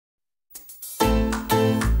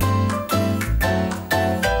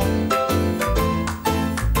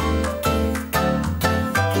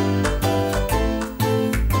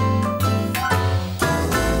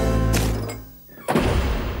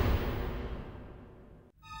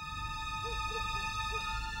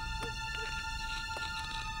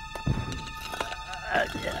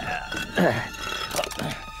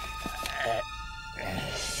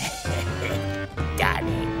Done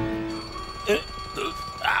it.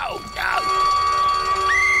 Oh, no.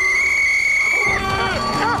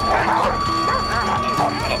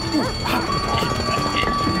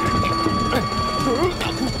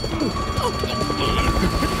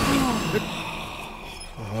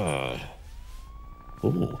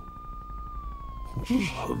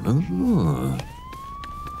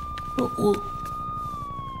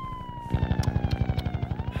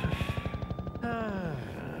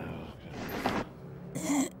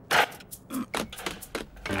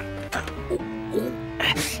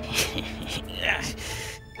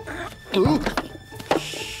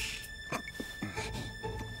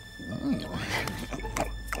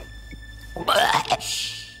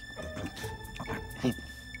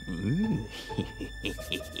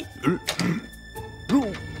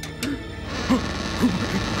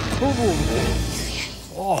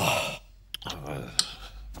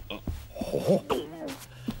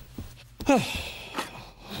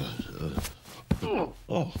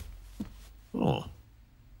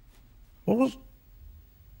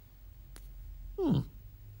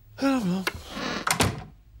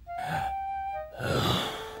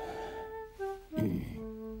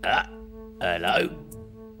 Hello.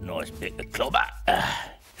 Nice bit of clobber.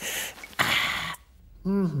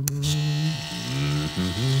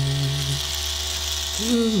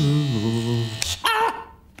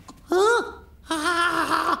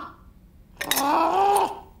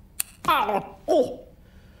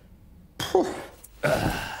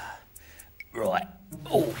 Right.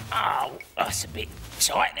 Oh, that's a bit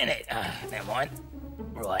tight, isn't it? Never mind.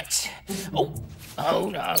 Right. Oh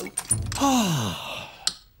no.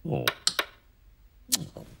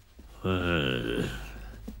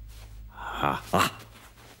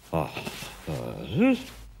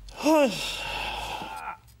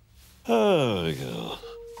 There we go.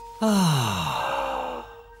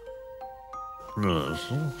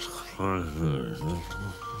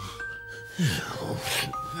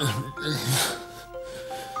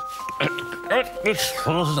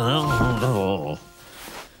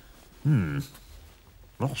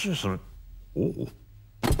 What's this?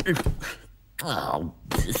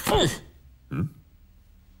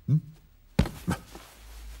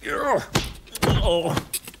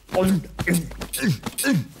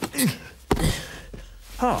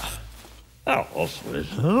 That was sweet.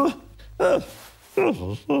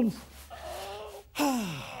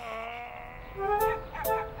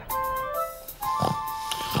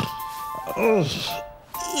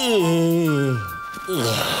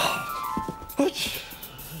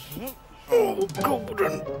 Oh,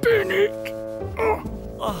 golden Bennett.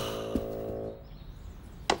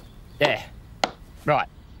 There. Right.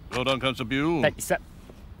 Well done, Constable. Thank you, sir.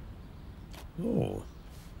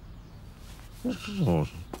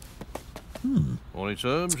 Any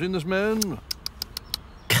terms in this man?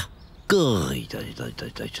 Good.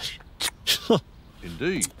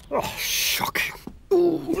 Indeed. Oh, shocking.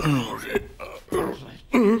 Look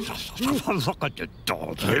at the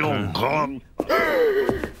dog. He'll come.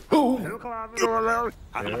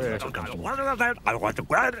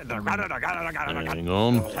 Hang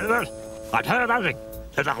on. I tell you nothing.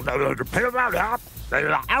 It's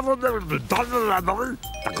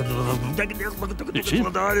him.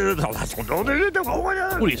 What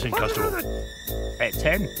do you think, Constable? At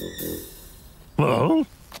 10. Well?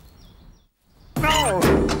 No!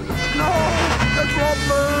 No! It's not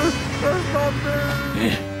me! It's not me!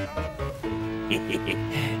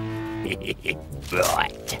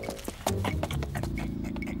 Right.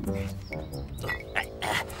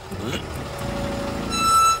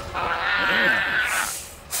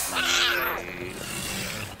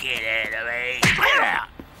 Get out of me. Get out.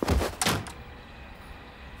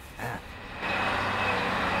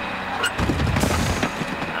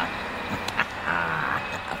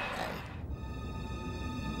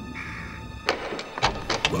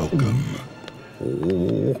 Welcome.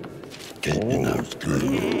 Oh, getting those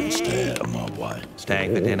girls, stay out of my way.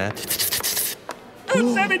 Staying for dinner.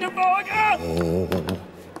 Send me the burger!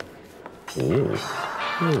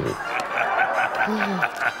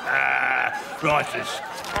 Rightus.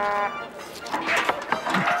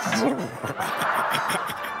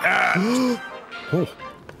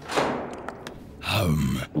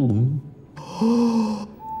 Home.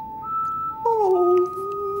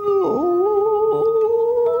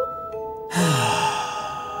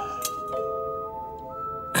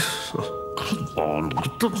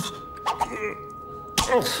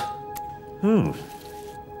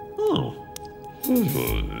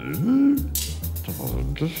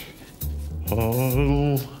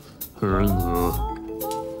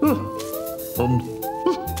 Oh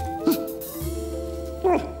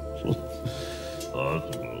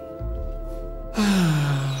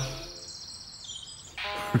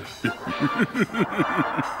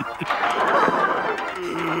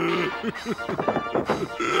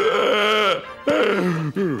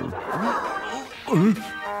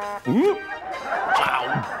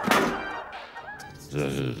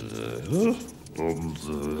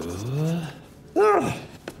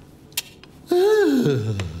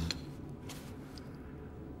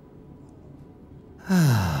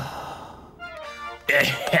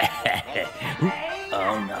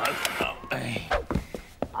no.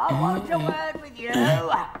 I want a word with you. You know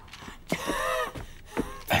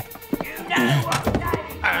what day?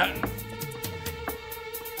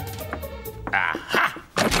 Aha!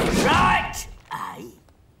 Right! Aye.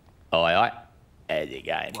 Aye. How's it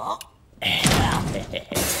going? What?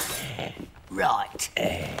 Right.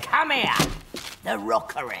 Come here. The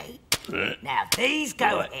rockery. Now, these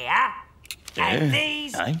go here, and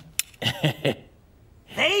these...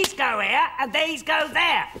 These go here, and these go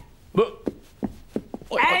there.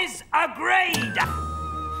 As agreed.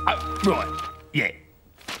 Right. Yeah.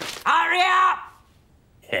 Hurry up.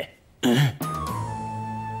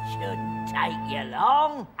 Shouldn't take you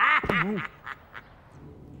long.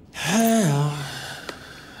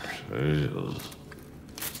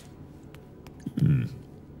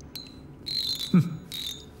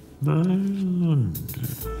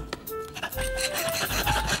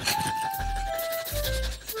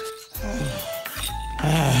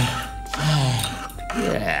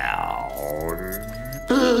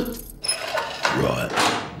 Right.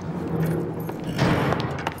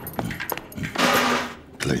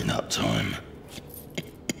 Clean up time.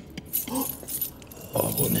 I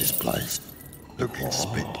want this place looking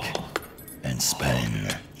spick and span.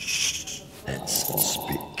 That's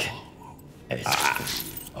spick.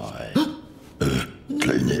 I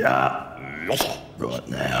clean it up right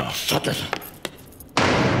now. Shut it.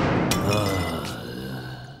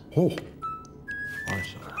 Oh. I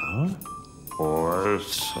say, huh? I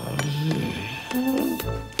say.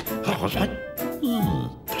 Oh, what's that?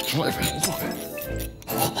 That's what it is.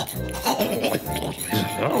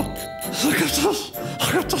 Look at this.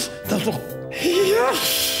 Look at this. That's what.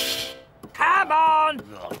 Yes. Come on.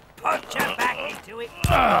 Put your back into it.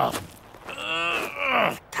 Come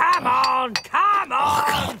on. Come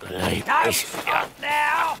on. Don't stop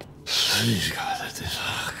now. Please, God, let this.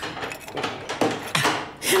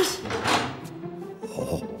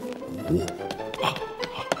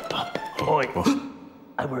 Oi.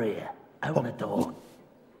 Over here. Open the door.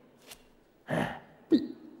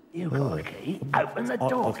 You got the key. Open the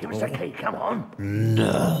door. Give us the key. Come on.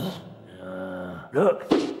 No. Look.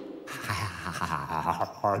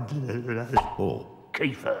 Oh.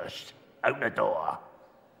 Key first. Open the door.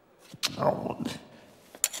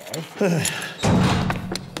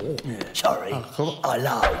 Sorry, I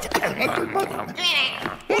lied.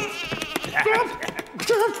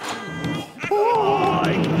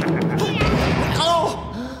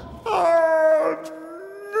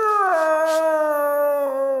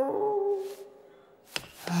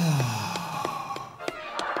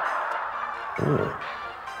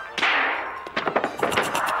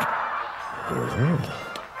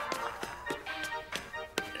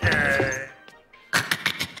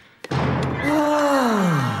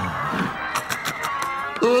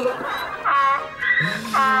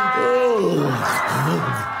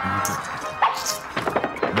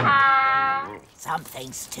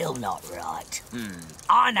 Something's still not right.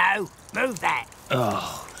 I know. Move that.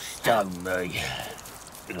 Oh, stone me.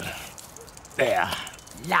 There.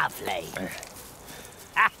 Lovely.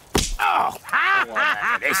 Oh, I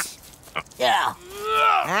want this. Yeah.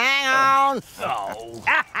 Hang on. Oh.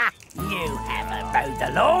 You haven't mowed the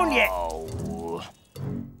lawn yet. Oh.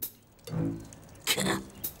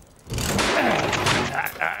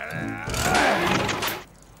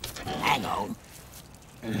 Hang on.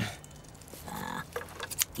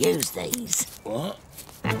 Use these. What?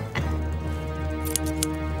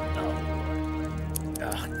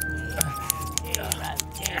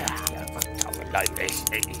 Like this.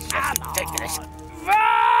 It's ridiculous.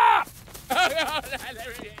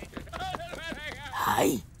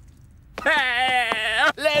 Hey.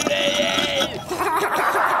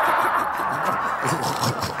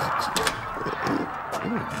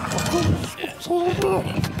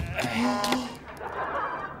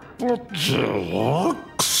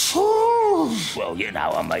 Well, you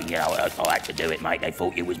know, I mean, I had to do it, mate. They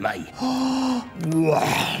thought it was me.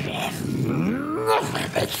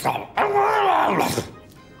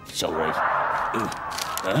 Sorry.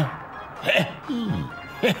 Huh?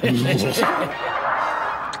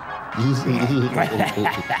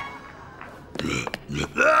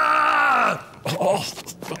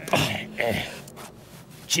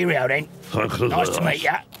 Cheerio then. Nice to meet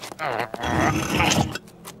ya.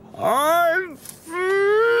 I'm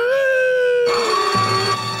free!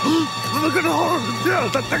 Look at all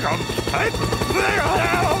the thing on the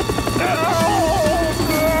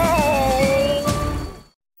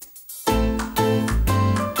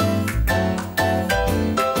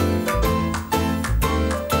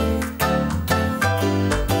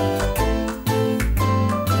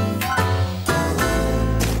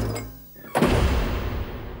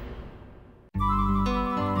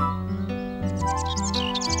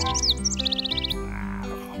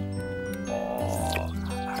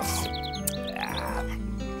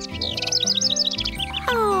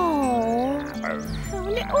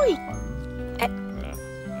Ui.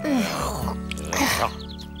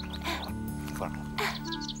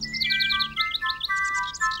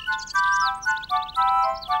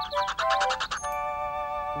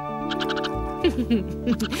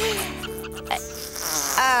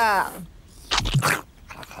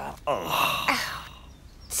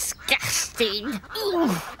 Disgusting.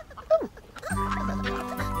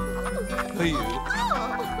 Hey, you.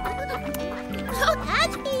 Oh,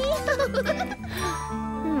 Daddy.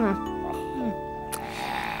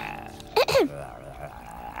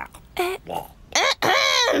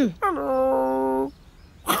 Hello.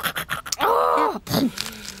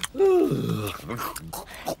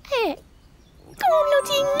 Hey, go on,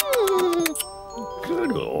 Lottie.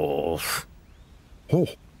 Good off. Oh.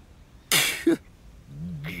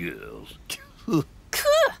 Yes.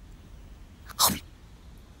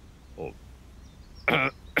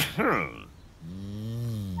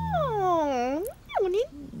 Oh, morning.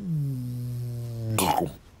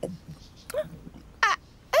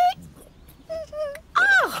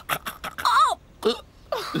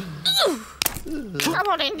 Come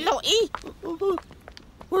on in, Lottie.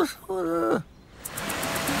 What's the...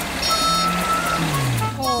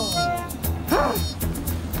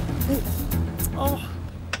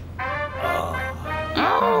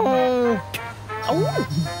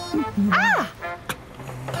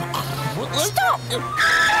 Stop!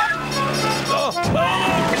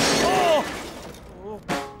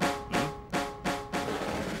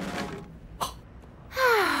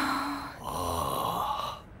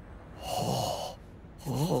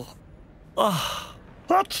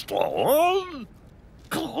 That's the one.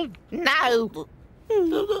 God. No.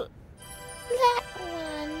 That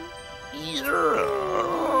one.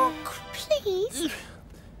 Yeah. Please.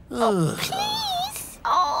 Oh, please.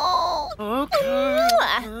 Oh. Okay.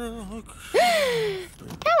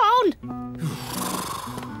 Come on.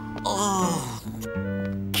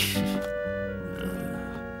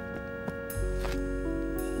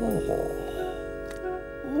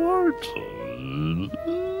 Martin.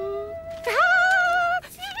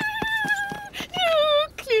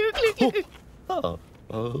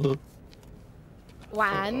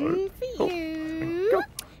 One for you.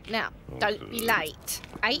 Now, don't be late.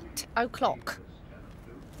 8 o'clock.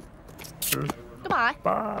 Goodbye.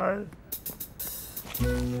 Bye.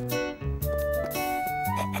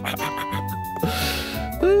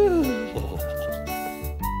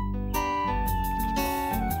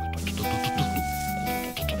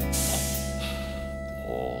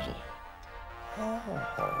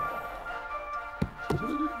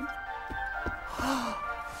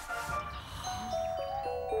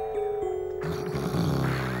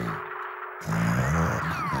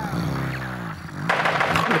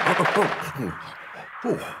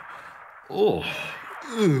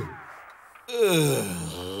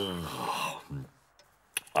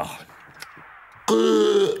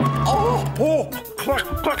 Quick, quick,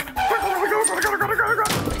 quick, gotta go.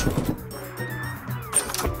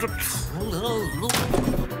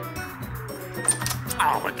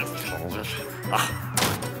 Oh, I just killed it.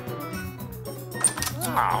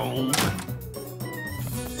 Ow.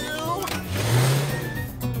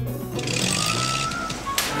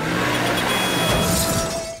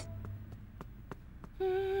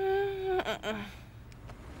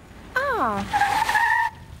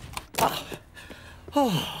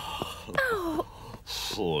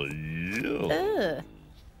 For you.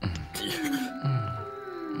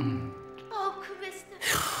 Oh,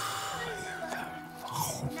 Christopher.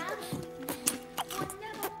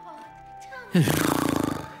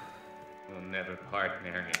 We'll never part,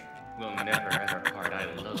 Marion. We'll never ever part. I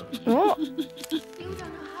love you. What? You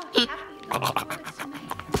don't know how happy the Lord is to make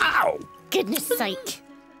us. Ow! Goodness sake.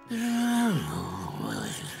 Take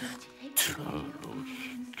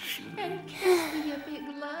and kiss me, you big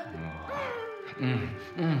love.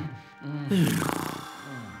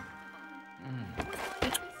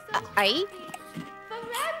 8.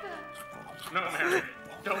 Forever. No, Mary.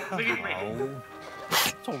 Don't leave me.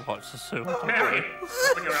 It's all right, Cecile. Mary,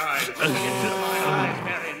 open your eyes. Look into my eyes,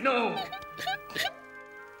 Mary. No.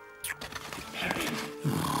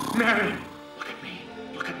 Mary. Look at me.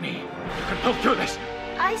 Look at me. You can both do this.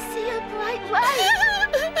 I see a bright light.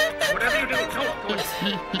 Whatever you do,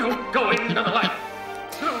 don't go into the light.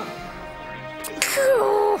 No.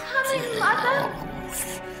 Coming, Mother.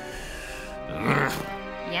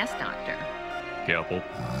 Yes, Doctor. Careful.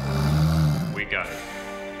 We got it.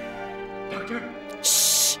 Doctor?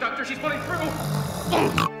 Shh. Doctor, she's pulling through.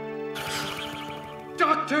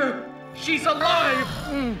 Doctor, she's alive.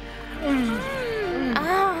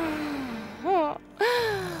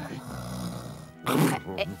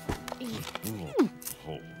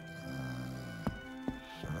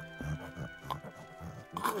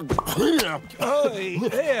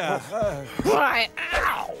 Right.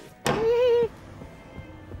 Ow.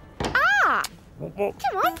 Come on.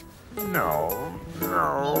 No.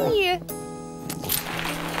 Yeah.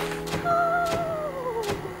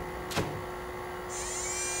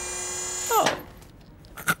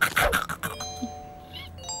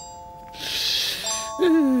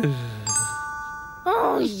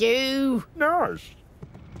 Oh, you. Nice.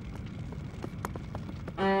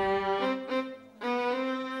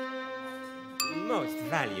 Most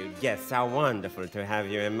valued guests, how wonderful to have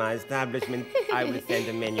you in my establishment. I will send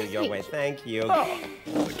a menu your way. Thank you.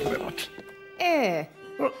 Thank you very much.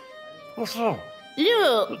 What's wrong?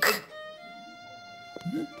 Look.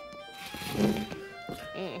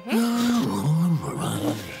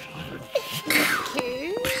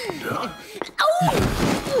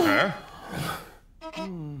 Huh?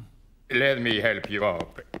 Let me help you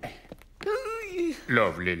up.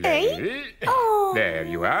 Lovely lady. There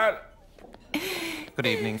you are. Good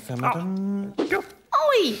evening, sir, madam.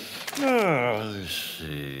 Oi. Let's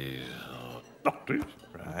see. Doctor.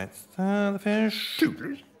 Right, the fish. 2,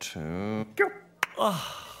 please. 2. Oh,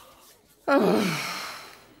 cool.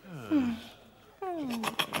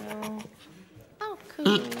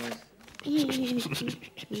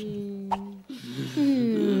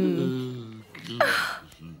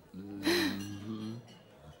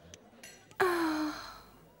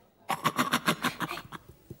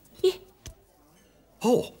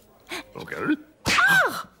 Oh. Okay.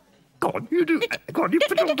 Go on, you do. Go on, you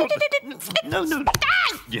put it on. No.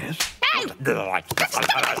 Yes.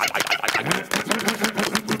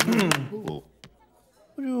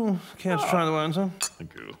 Would you care to try the wine, sir?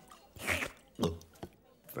 Thank you.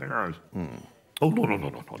 Very nice. Oh, no.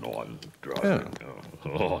 I'm driving. Oh,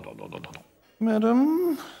 no.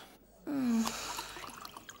 Madam?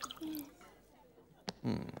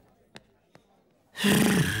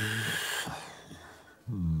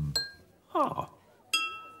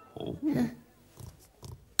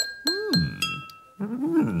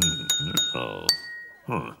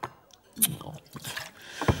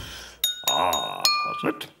 That's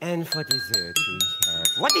it. And for dessert, we have...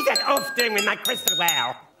 What is that oaf doing with my crystal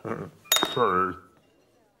well? Sorry.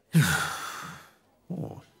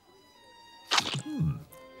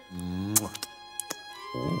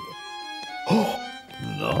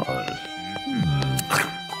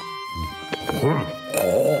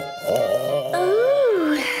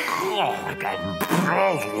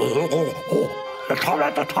 Nice.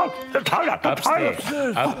 The toilet. Upstairs.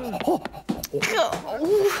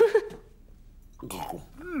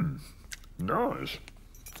 Nice.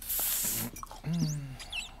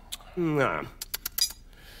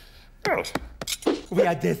 Yes. We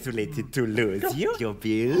are desolated to lose you, your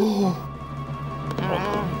bill.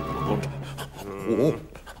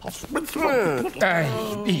 Ay,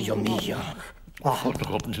 Dio mio.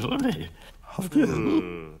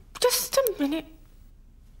 Just a minute.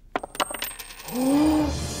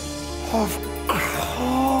 Of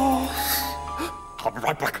course. I'll be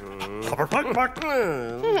right back.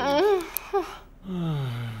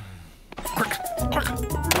 Quick.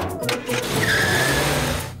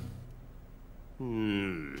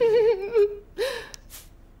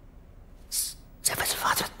 Servus,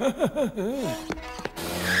 Vater.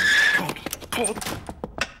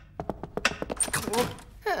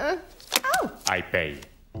 I pay.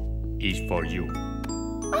 Is for you.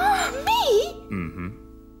 Me?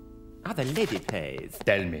 Ah, the lady pays.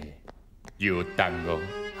 Tell me. You tango.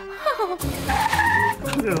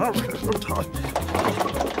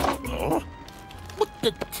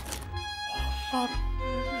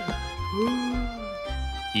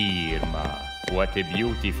 Irma. What a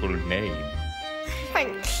beautiful name.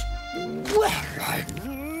 Thanks. Well, I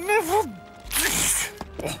never...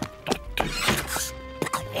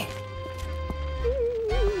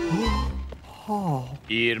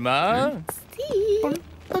 Irma? See?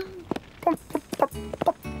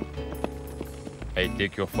 I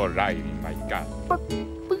take you for a ride in my car.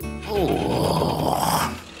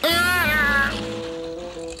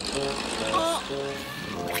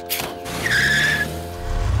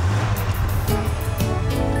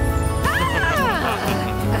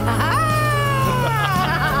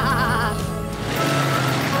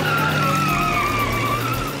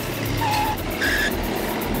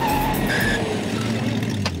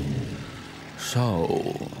 So...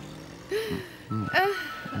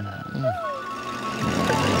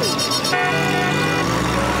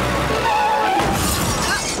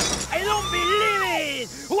 I don't believe it!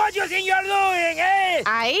 What do you think you're doing, eh?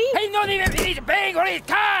 He's not even finished paying for his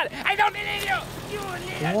car! I don't believe you! You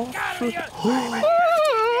little car! You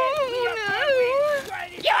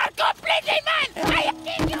are completely mad! I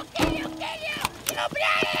kill you!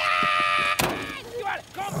 You are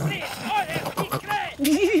complete!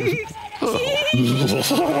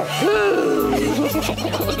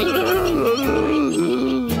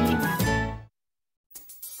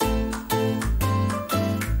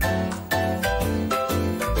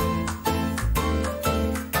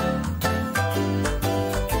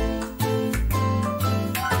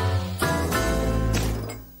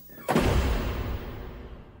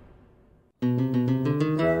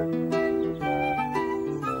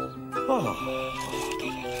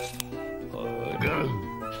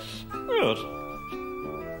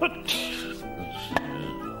 What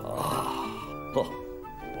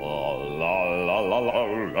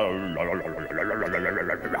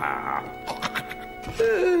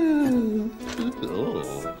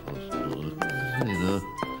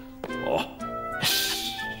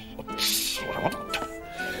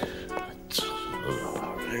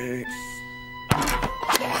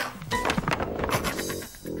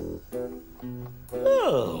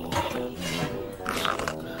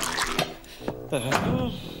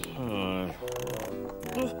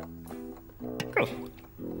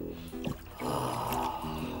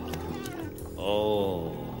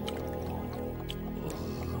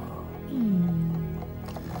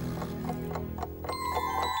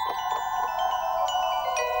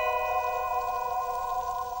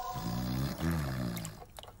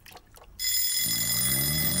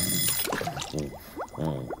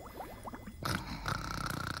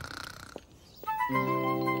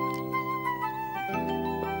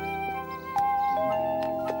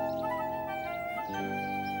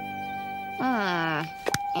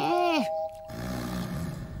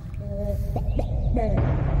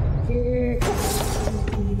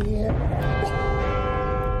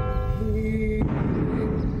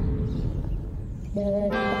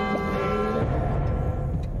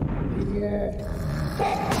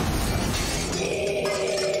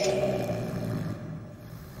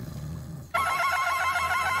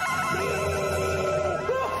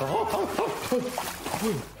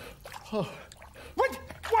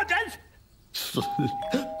else?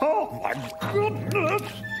 Oh my goodness!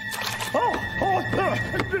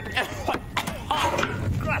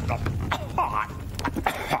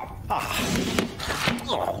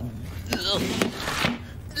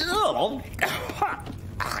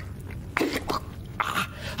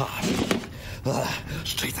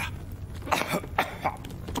 Stay there.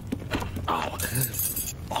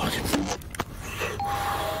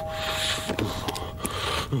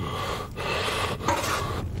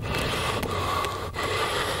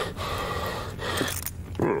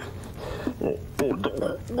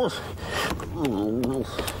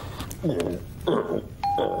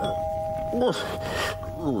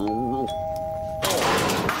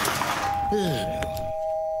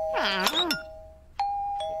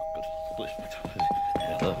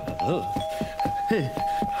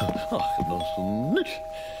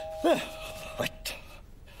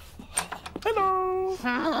 Hello.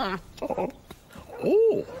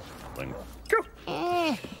 Oh, thank you.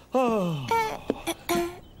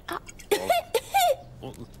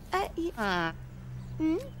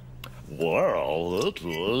 Well, that's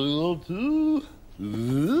what I'll do.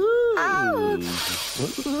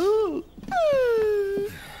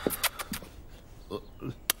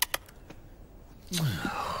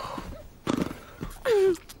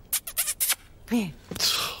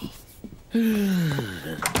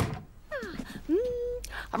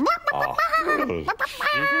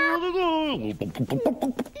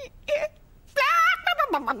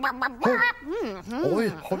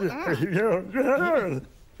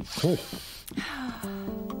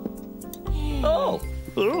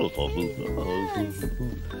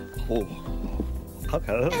 Oh,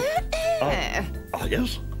 okay.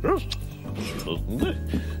 Yes, yes.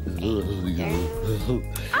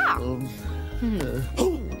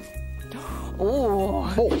 Oh.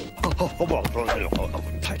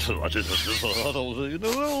太吃了，这是都是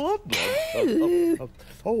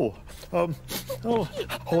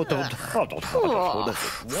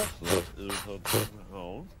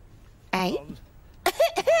Hey?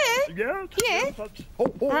 Yeah. Yeah.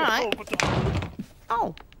 All right.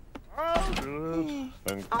 Oh.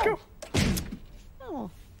 Thank you.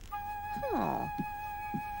 Oh. Oh.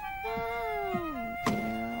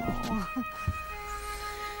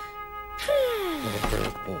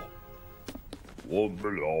 Won't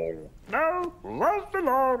belong. No, won't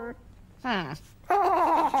belong. Hmm.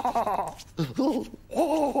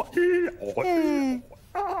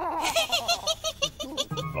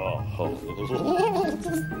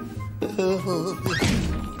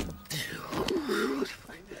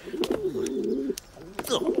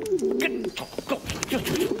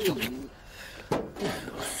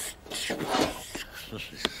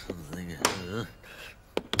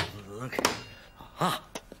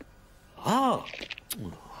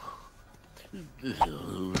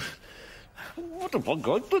 What am I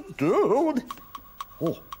going to do?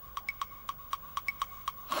 Oh.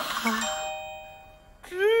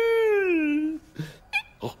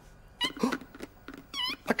 Oh.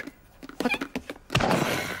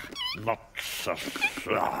 Not so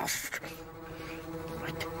fast.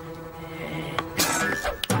 Right.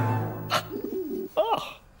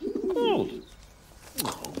 Ah. Oh.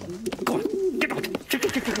 Go on. Get out.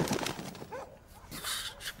 Get out.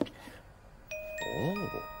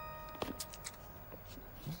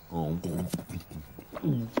 Oh.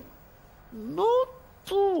 Not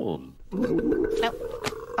all. No.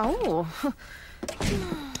 Oh.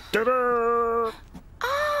 Ta-da!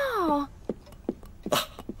 Oh.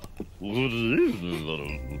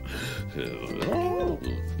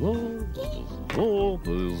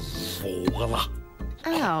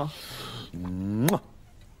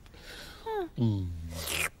 Oh.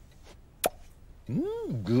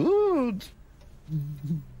 Good.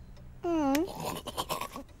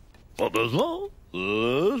 But there's more.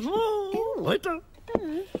 There's more. Later.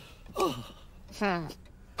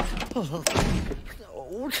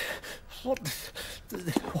 What?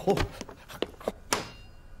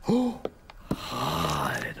 Oh.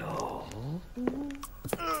 I know.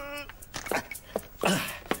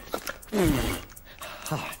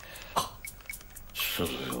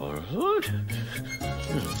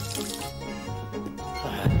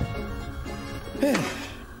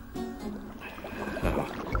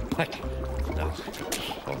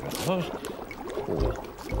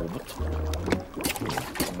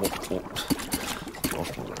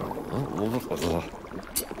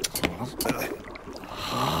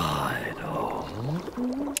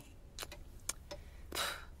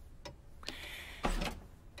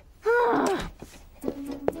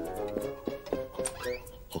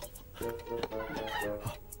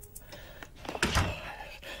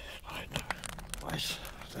 I know. Right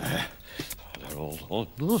there. They're all on.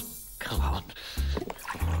 Come on.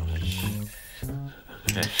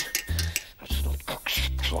 That's not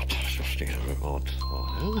foxtrot. Just need a remote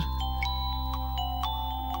file.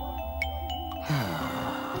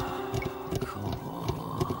 Come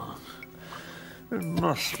on. It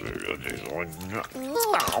must be a design. No, no.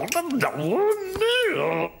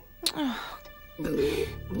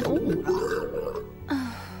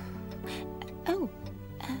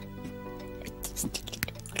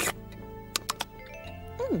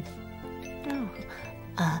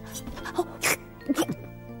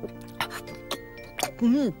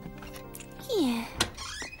 Oh. Yeah.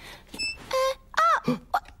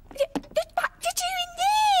 What did you in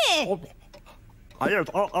there? I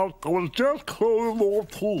was just closing more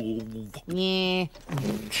tools. Yeah.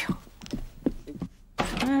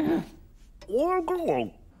 Oh, go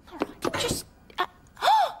on. Just. Oh.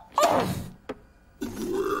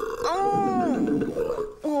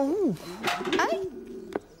 Oh. Hey.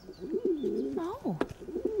 Oh.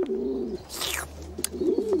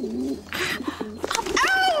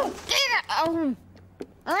 Oh. Oh.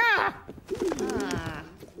 Ah.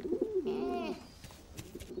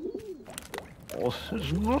 Oh,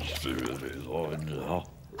 this must be the design now.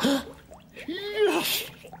 Yes!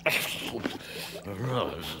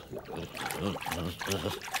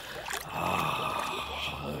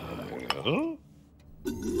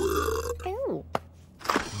 Oh.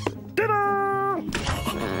 Ta-da!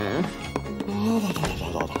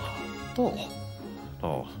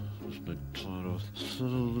 Oh, just need time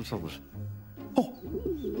to something. Oh,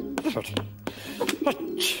 that's on.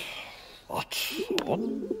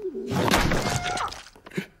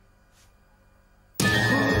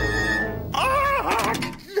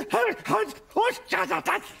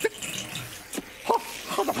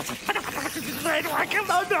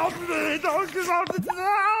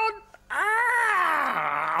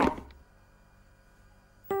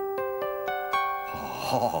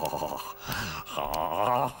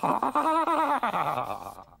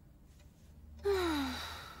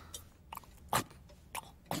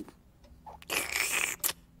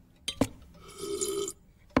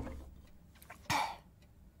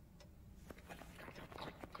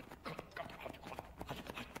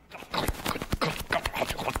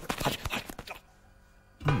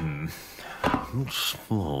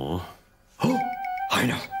 Small. Oh, I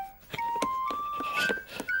know.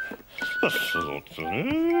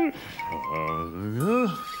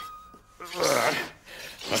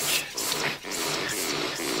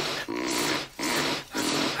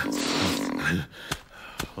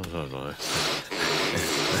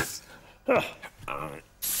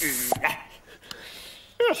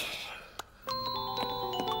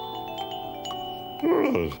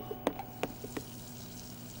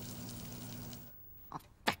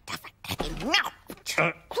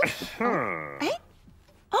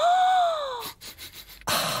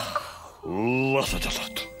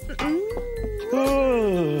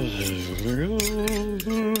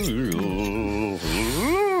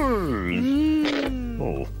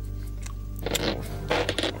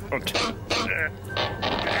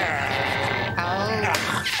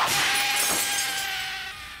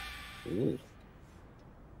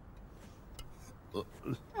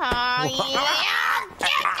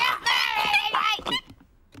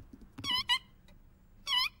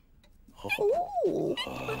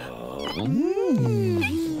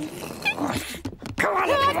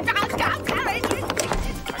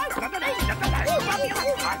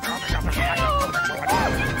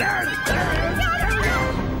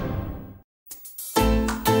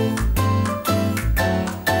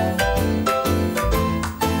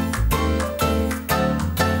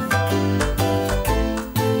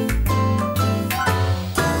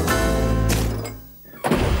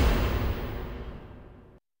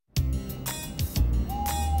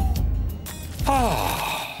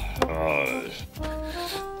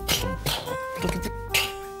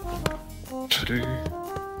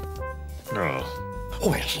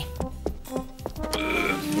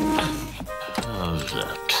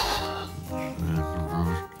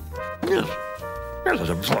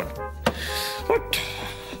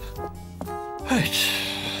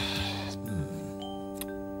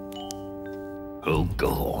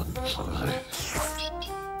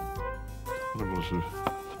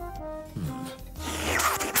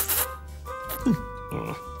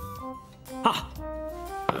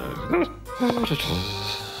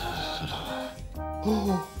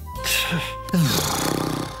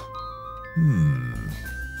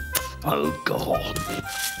 Oh, go on.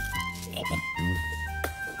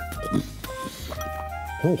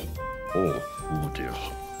 Oh, God. Oh dear.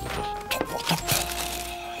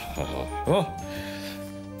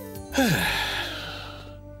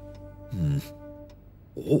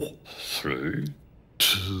 Oh, 3,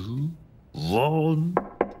 2, 1.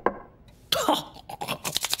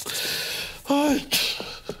 Right.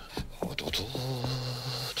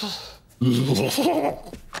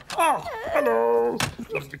 Oh, hello.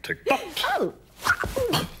 Let me take that. Oh.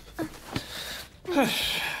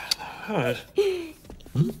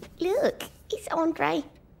 Look, it's Andre.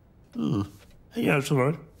 Yeah, it's all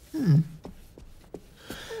right.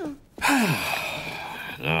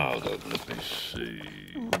 Now then, let me see.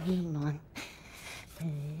 Oh, hang on.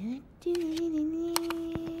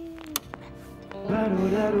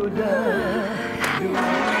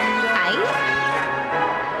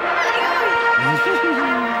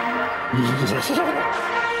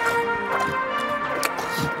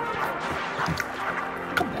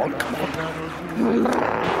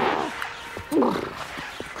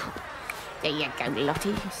 There you go,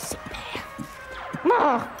 Lottie. Sit there.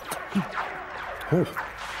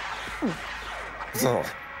 So.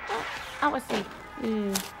 I was see.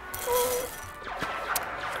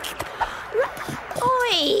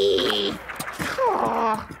 Oi!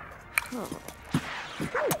 Oh.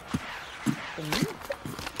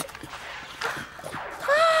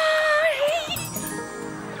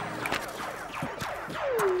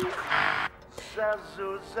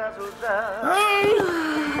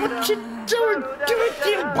 What you doing? Give it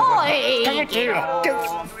here. Oi! Give it here.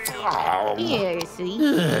 Here, see?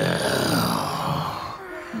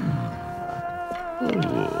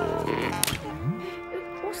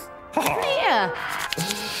 What's here?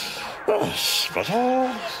 Special.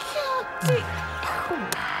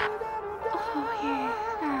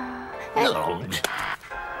 Hello.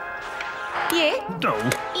 Yeah? No.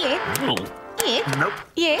 Yeah? No. Yeah. Nope.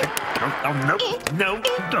 Yeah. No, nope. No,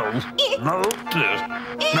 no.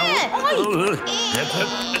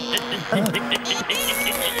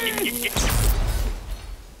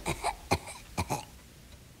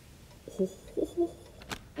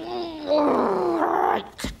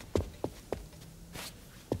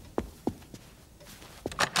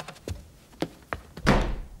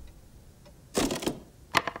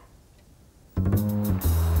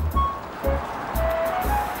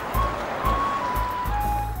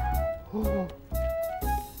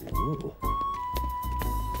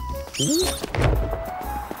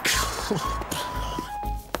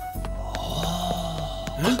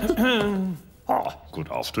 No, good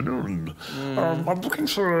afternoon. I'm looking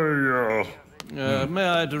for a... May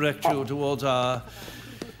I direct you towards our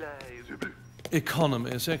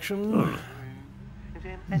economy section?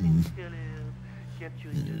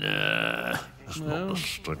 Nah, it's not the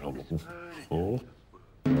thing I'm looking for.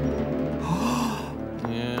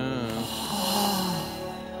 Yeah.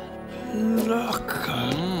 Look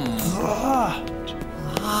at that.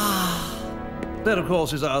 That, of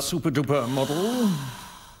course, is our super-duper model.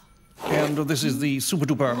 And this is the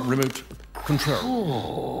super-duper remote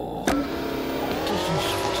control.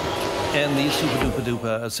 And the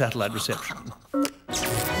super-duper-duper satellite reception.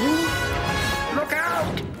 Look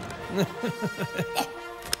out!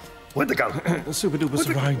 Where'd they go? Super-duper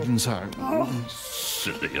surrounding sound.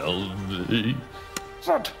 Silly old me.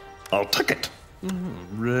 What? I'll take it.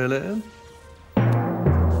 Really?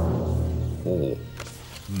 Oh.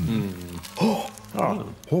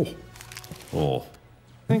 Oh.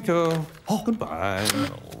 Thank you. Goodbye.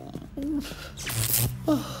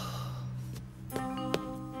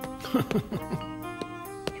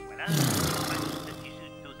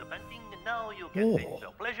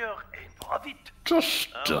 Just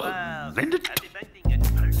a minute.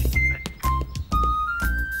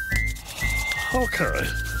 Okay.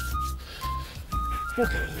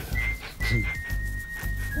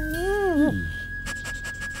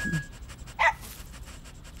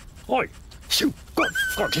 Oi! Shoot! Go!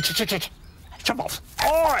 Shut! Jump off!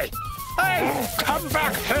 Oi! Hey! Come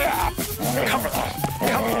back here! Come here!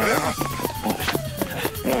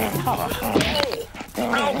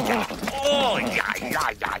 Oh,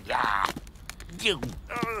 yeah! You...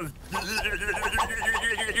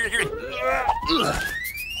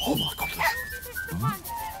 Oh, my goodness.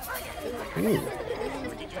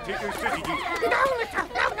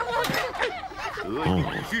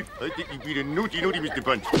 I think you've been a naughty, Mr.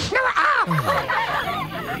 Punch.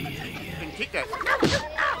 Take that.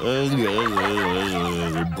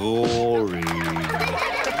 Boring.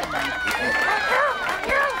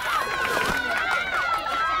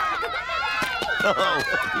 Oh,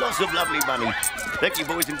 lots of lovely money. Thank you,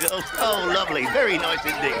 boys and girls. Oh, lovely. Very nice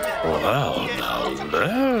indeed. Well, now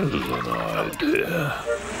there's an idea.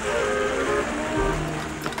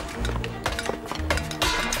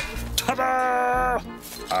 Ta-da!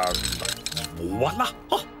 And voila!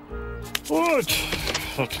 Oh. Right,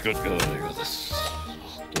 let's get going with this.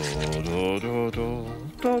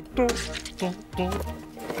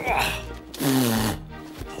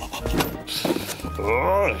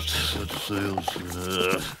 Right, let's see what's in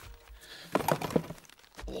there.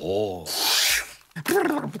 Oh.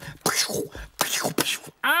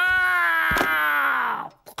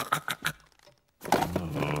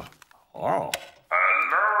 Oh.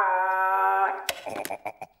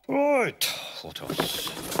 Right, what else?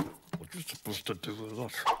 What are you supposed to do with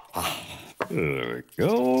that? There we go.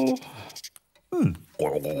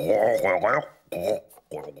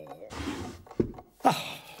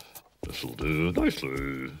 This'll do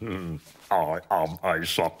nicely. I am a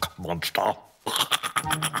sock monster.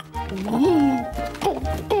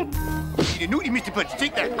 You naughty Mr. Punch,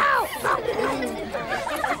 take that.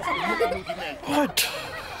 Right,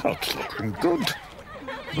 that's looking good.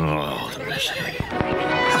 Oh, let me see.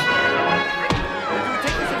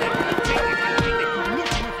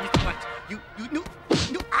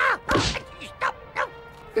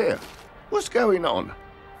 Yeah, what's going on?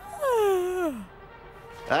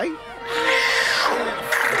 Hey?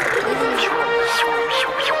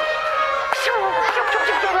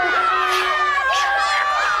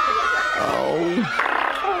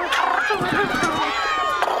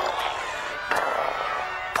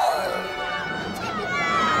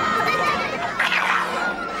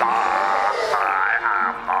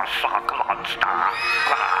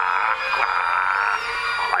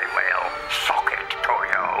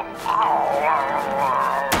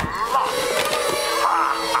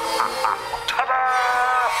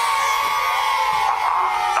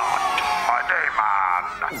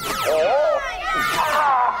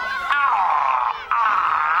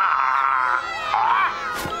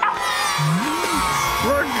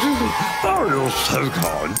 you're so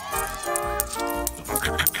kind.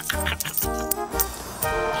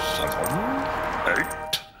 7,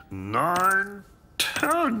 8, 9,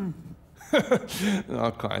 10.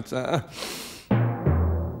 Not quite, sir.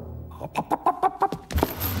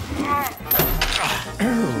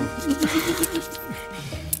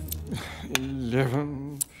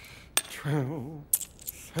 11, 12,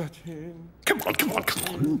 13. Come on, come on,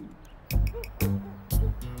 come on.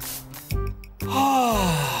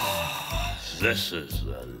 This is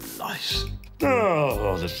the lice.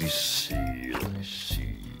 Oh, let me see, let me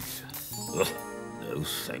see. No,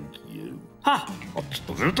 thank you. Ha! What's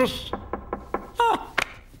the this? Ah,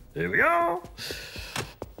 here we go.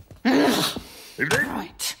 Evening.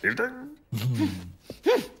 Right. Evening.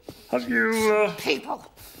 Have you, People.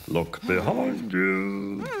 Look behind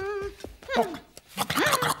you. Look.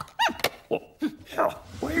 Look. Yeah,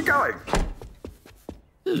 where are you going?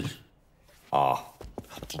 Ah.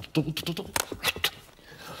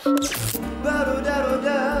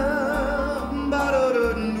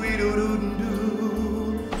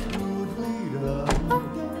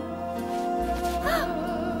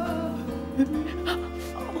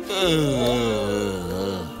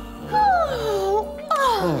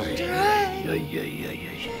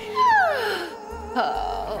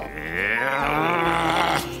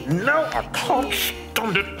 No, I can't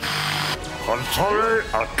stand it. I'm sorry,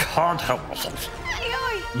 I can't help myself.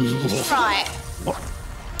 Right. What?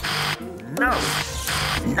 No.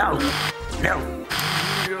 No. No.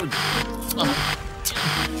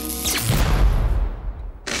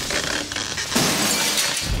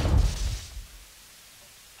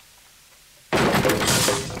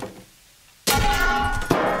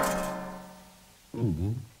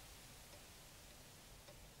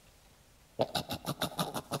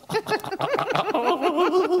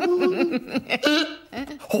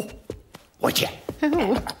 Oh, would you?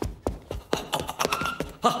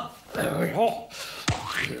 There we go.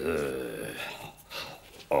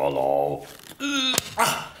 Hello.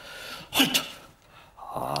 Halt.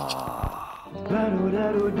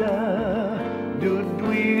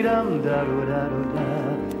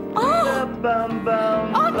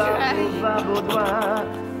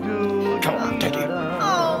 Come on, Teddy.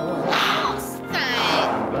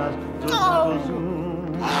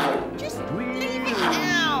 Just leave it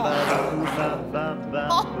now.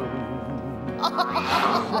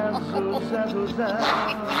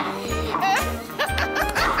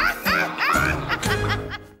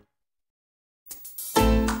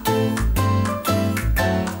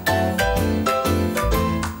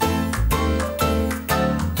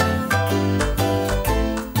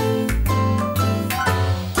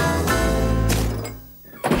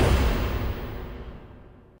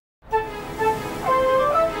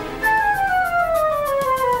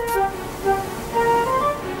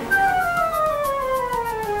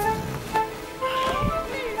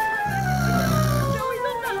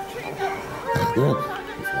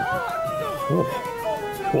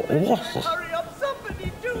 What was this? Hurry up, somebody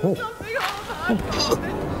do something. Oh, my God.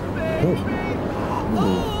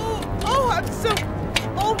 Oh, I'm so...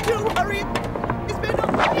 Oh, do hurry. He's been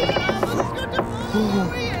up here. He's going to fall.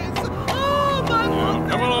 He is. Oh, my God.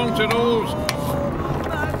 Come along, Tiddles.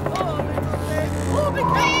 Oh, be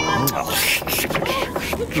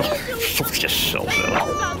careful. Sort yourself out.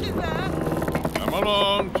 Come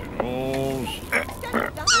along, Tiddles.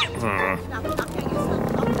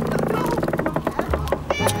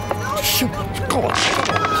 Go on.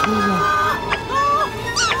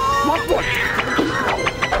 What?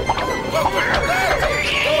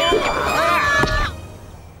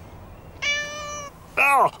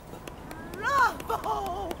 Bravo!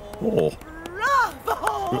 Oh. Bravo!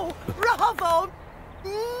 Bravo!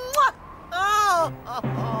 Mwah! Oh!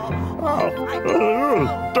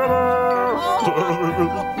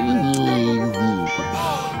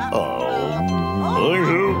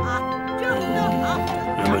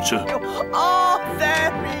 Oh,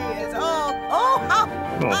 there he is. Oh, how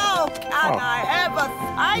can I ever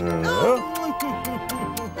thank you?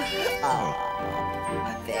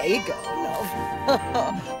 There you go, love.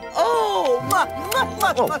 Oh, mwah, mwah,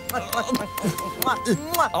 mwah, mwah, mwah,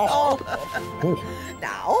 mwah, mwah.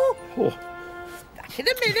 Now, back in a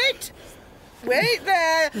minute. Wait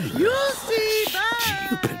there. You'll see that.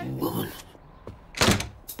 Stupid woman.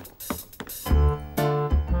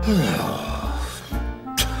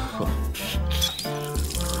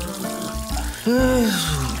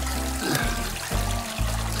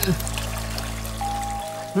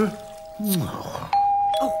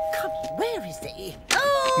 Oh, come on. Where is he?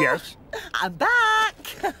 Oh, Yes? I'm back.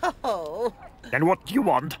 Oh, Then what do you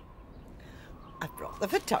want? I brought the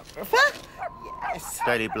photographer.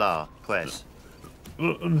 Daily Blah, Quest.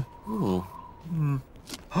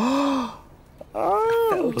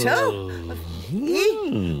 Photo of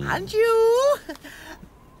me and you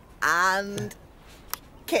and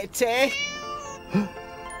Kitty.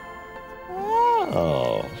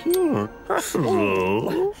 Oh, sure.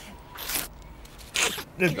 Hello.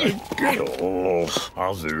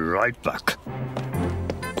 I'll be right back.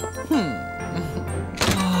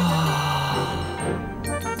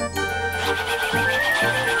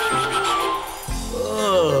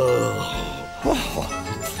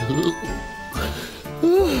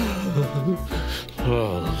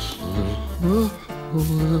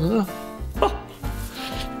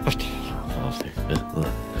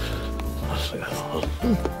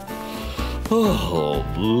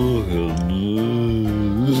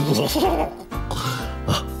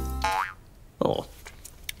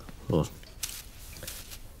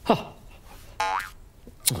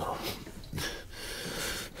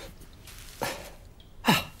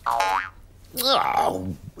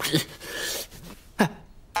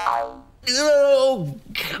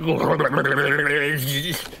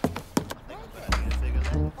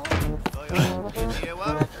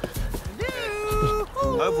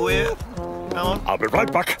 Over here. Come on. I'll be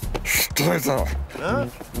right back. Stay there. Huh?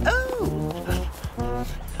 Oh.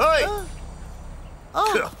 Hey!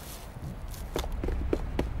 Oh.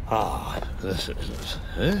 Ah, this is it.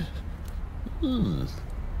 Eh?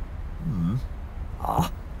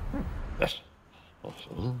 Ah. Yes.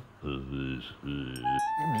 Also, this is...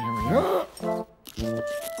 Here we are.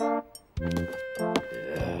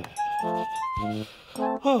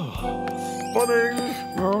 Morning.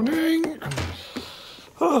 Morning.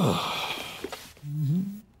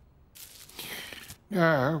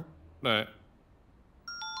 No. No.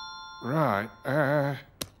 Right.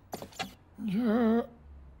 Yeah.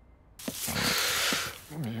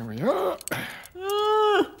 Here we are.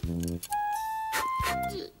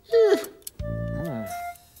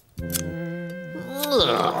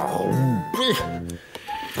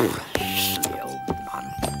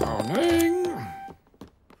 Morning.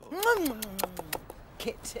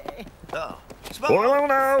 Kitty. Oh. Well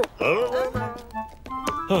now.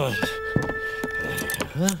 Oh,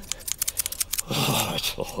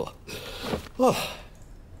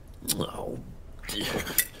 dear.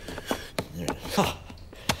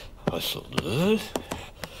 I saw that.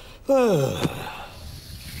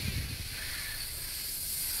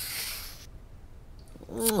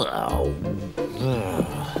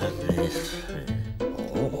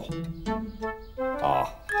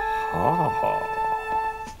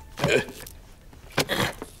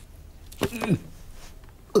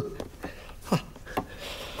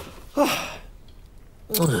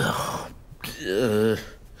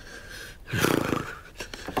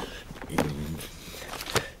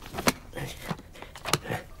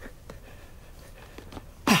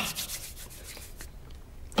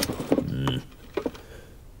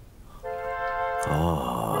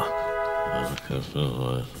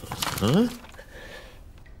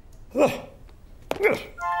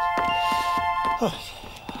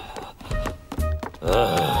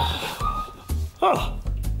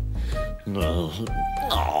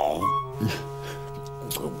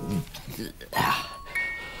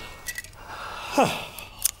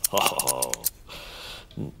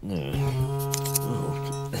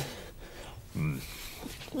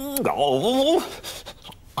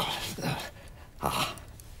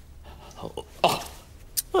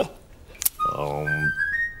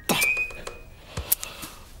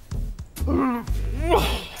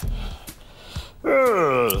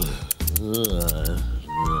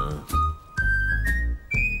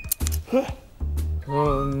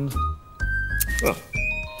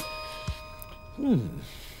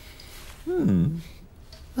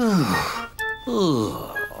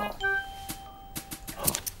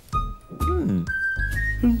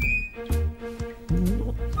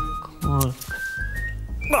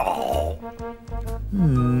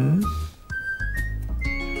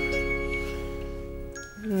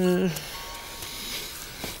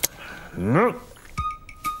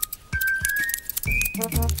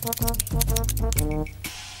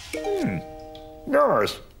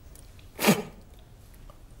 Nice. Can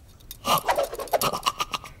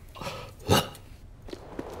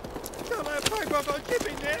I pipe up a kip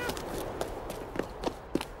in there?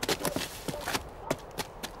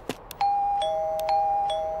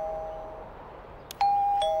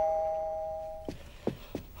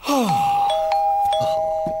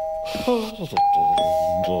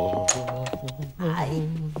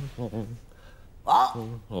 What?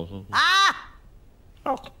 Ah!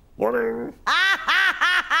 Morning.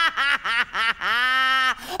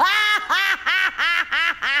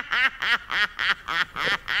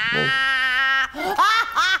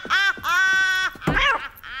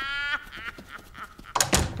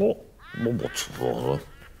 What's wrong?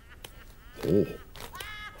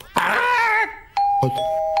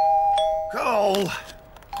 Cole!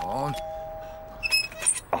 On.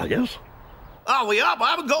 Yes? Hurry up,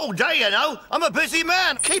 I haven't got all day, you know. I'm a busy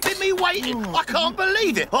man, keeping me waiting. I can't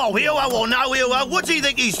believe it. Oh, hero or no hero, what do you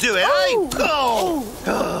think he's doing, eh?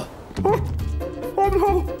 Oh! Oh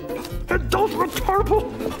no! It does look terrible!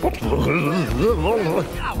 Hurry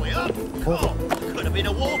up! Oh, could have been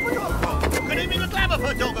a war photographer. Could have been a glamour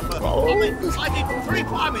photographer. I mean, I did 3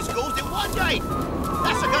 primary schools in one day.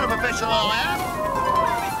 That's the kind of professional I am.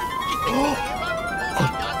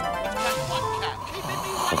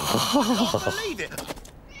 I can't believe it.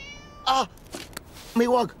 Me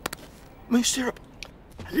wug. Me syrup.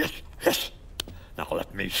 Yes, yes. Now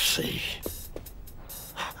let me see.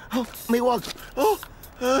 Oh, me wug. Oh,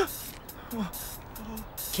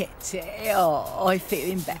 Kitty, oh, I'm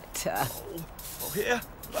feeling better. Oh, here.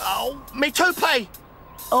 Oh, me toupee.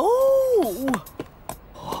 Oh!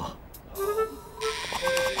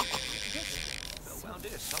 Around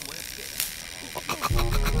here somewhere.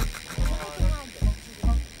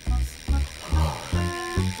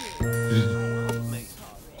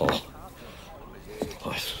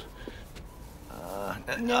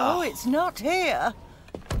 No, it's not here.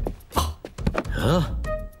 Huh?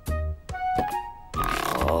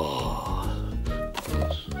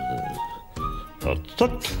 That's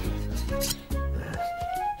it.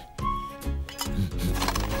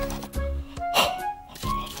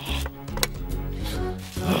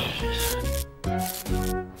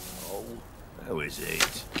 Who is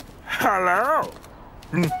it? Hello.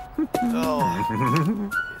 Oh,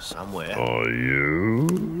 somewhere. Are you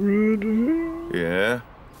ready? Yeah.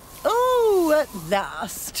 Oh, at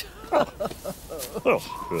last.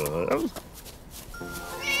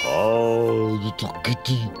 Oh, the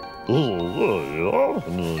talkity.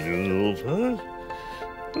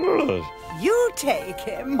 You take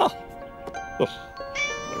him.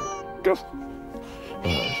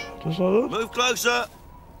 Move closer.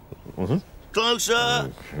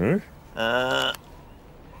 Closer. Okay.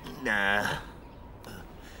 Nah.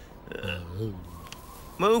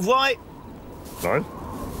 Move right. Right.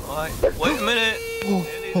 Right. Wait a minute.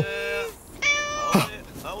 Nearly there.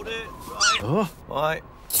 Hold it. Hold it. Right. Right.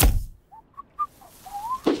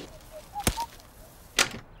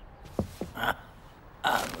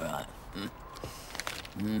 Right.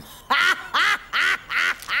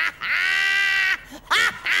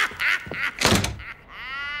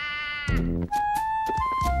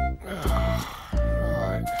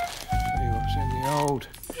 Right. See what's in the old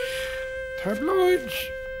tabloids.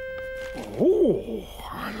 Oh,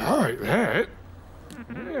 I like that.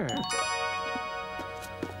 Yeah.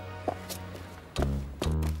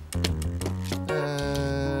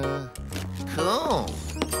 Cool.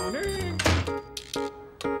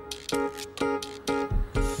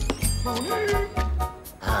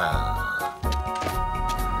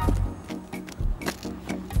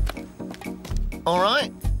 All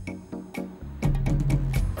right.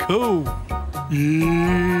 Cool.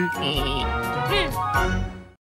 Yeah.